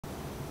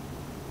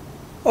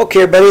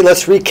Okay, everybody,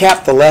 let's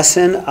recap the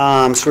lesson.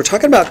 So we're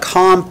talking about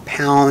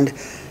compound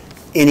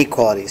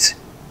inequalities.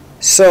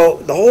 So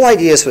the whole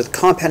idea is with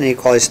compound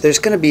inequalities, there's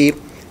going to be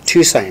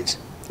two signs.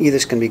 Either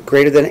it's going to be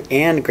greater than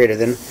and greater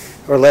than,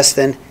 or less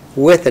than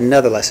with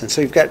another less than.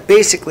 So you've got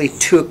basically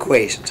two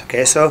equations.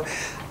 Okay, so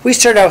we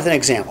start out with an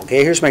example.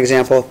 Okay, here's my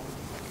example.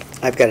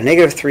 I've got a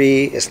negative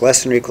 3 is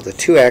less than or equal to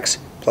 2x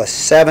plus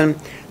 7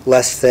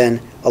 less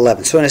than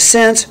 11. So in a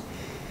sense,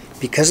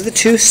 because of the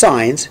two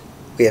signs,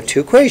 we have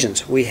two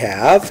equations. We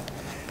have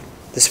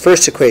this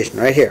first equation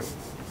right here.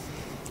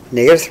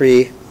 Negative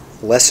 3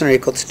 less than or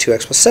equal to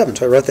 2x plus 7.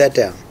 So I wrote that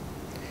down.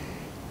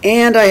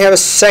 And I have a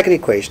second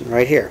equation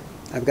right here.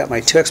 I've got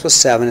my 2x plus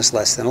 7 is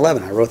less than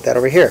 11. I wrote that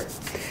over here.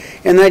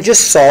 And then I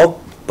just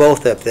solved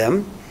both of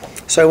them.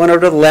 So I went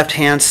over to the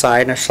left-hand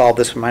side and I solved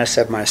this with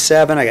minus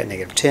 7. I got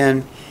negative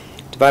 10.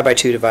 Divide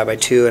by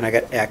 2, and I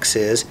got x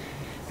is,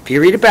 if you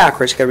read it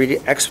backwards, you got to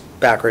read x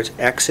backwards.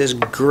 X is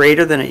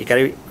greater than, you got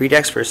to read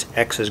x first.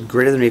 X is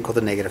greater than or equal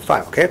to negative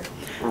 5, okay?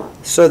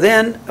 So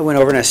then I went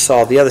over and I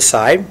solved the other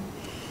side.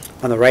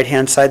 On the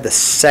right-hand side, the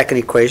second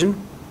equation.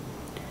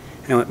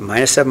 And I went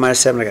minus 7,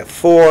 I got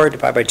 4,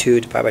 divide by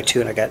 2,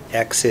 and I got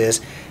x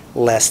is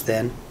less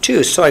than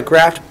 2. So I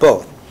graphed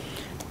both.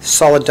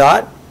 Solid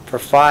dot for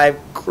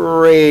 5,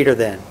 greater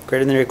than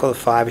or equal to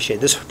 5. I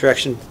shade this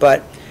direction,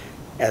 but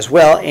as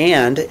well,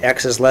 and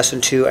x is less than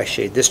 2, I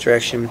shade this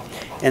direction,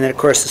 and then of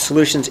course the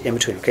solution's in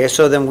between. Okay,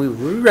 so then we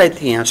rewrite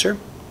the answer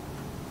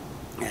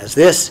as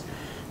this: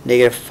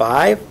 negative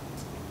 5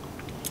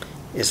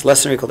 is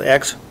less than or equal to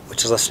x,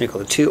 which is less than or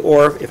equal to 2,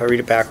 or if I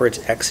read it backwards,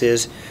 x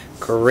is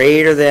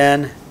greater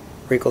than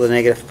or equal to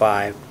negative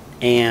 5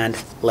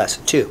 and less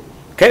than 2.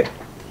 Okay,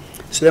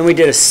 so then we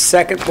did a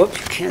second, whoops,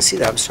 you can't see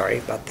that, I'm sorry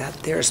about that,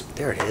 there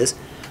it is,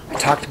 I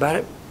talked about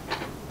it,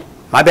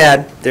 my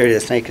bad, there it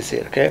is, now you can see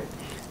it, okay?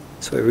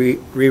 So we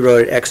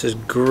rewrote it, x is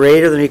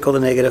greater than or equal to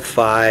negative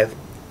 5,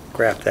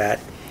 graph that,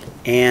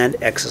 and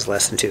x is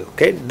less than 2.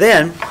 Okay,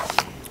 then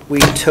we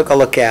took a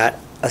look at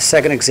a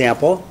second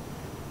example,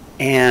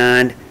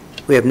 and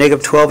we have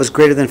negative 12 is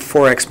greater than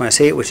 4x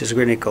minus 8, which is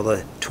greater than or equal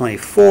to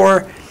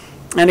 24.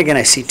 And again,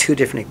 I see two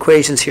different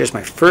equations. Here's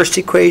my first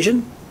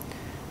equation.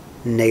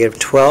 Negative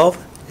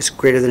 12 is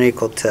greater than or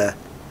equal to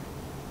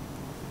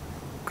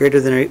greater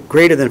than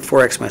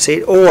 4x minus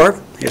 8, or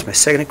here's my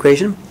second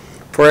equation.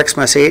 4x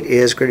minus 8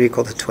 is greater than or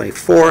equal to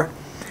 24,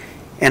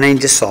 and I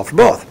need to solve for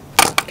both.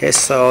 Okay,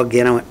 so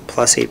again, I went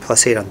plus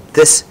 8 on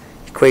this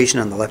equation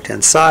on the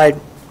left-hand side.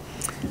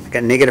 I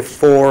got negative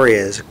 4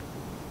 is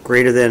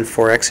greater than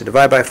 4x, so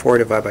divide by 4.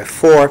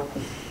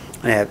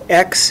 And I have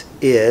x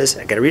is,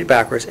 I got to read it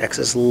backwards, x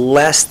is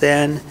less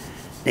than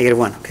negative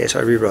 1. Okay, so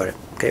I rewrote it.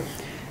 Okay,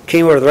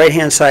 came over to the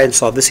right-hand side and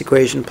solved this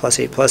equation, plus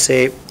 8,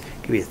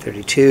 give me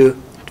 32,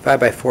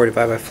 divide by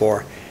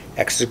 4,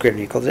 x is greater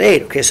than or equal to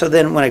 8. Okay, so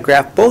then when I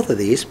graph both of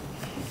these,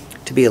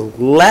 to be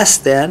less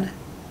than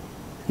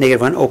negative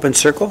 1, open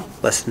circle,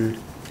 less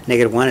than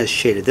negative 1 is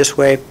shaded this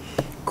way,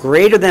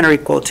 greater than or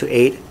equal to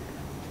 8,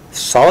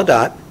 solid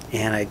dot,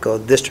 and I go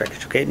this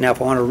direction. Okay, now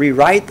if I want to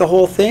rewrite the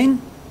whole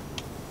thing,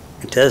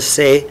 it does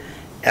say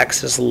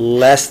x is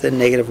less than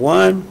negative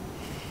 1,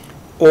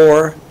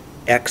 or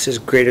x is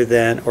greater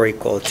than or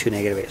equal to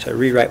negative 8. So I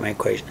rewrite my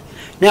equation.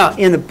 Now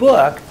in the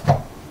book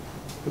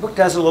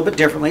does it a little bit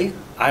differently.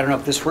 I don't know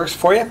if this works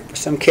for you.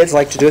 Some kids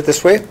like to do it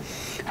this way.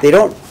 They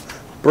don't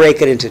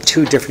break it into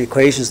two different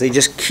equations. They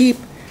just keep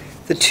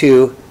the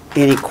two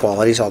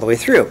inequalities all the way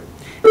through.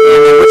 And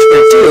then what you're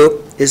going to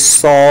do is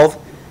solve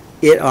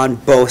it on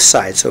both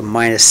sides. So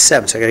minus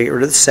 7. So I got to get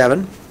rid of the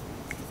 7.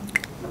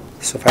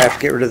 So if I have to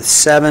get rid of the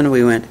 7,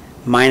 we went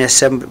minus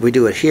 7. But we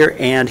do it here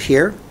and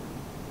here.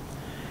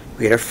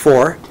 We get our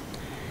 4.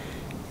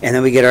 And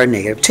then we get our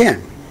negative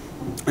 10.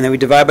 And then we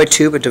divide by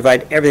 2, but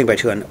divide everything by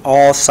 2 on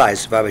all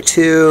sides. Divide by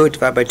 2,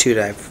 divide by 2,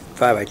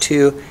 divide by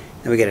 2.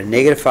 Then we get a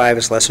negative 5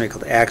 is less than or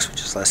equal to x,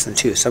 which is less than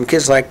 2. Some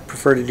kids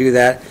prefer to do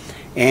that,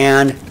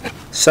 and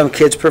some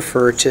kids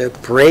prefer to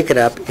break it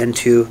up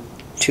into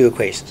two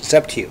equations. It's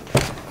up to you.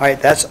 All right,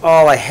 that's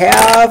all I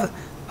have.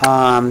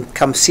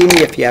 Come see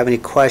me if you have any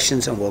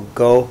questions, and we'll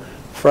go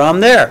from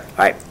there.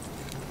 All right.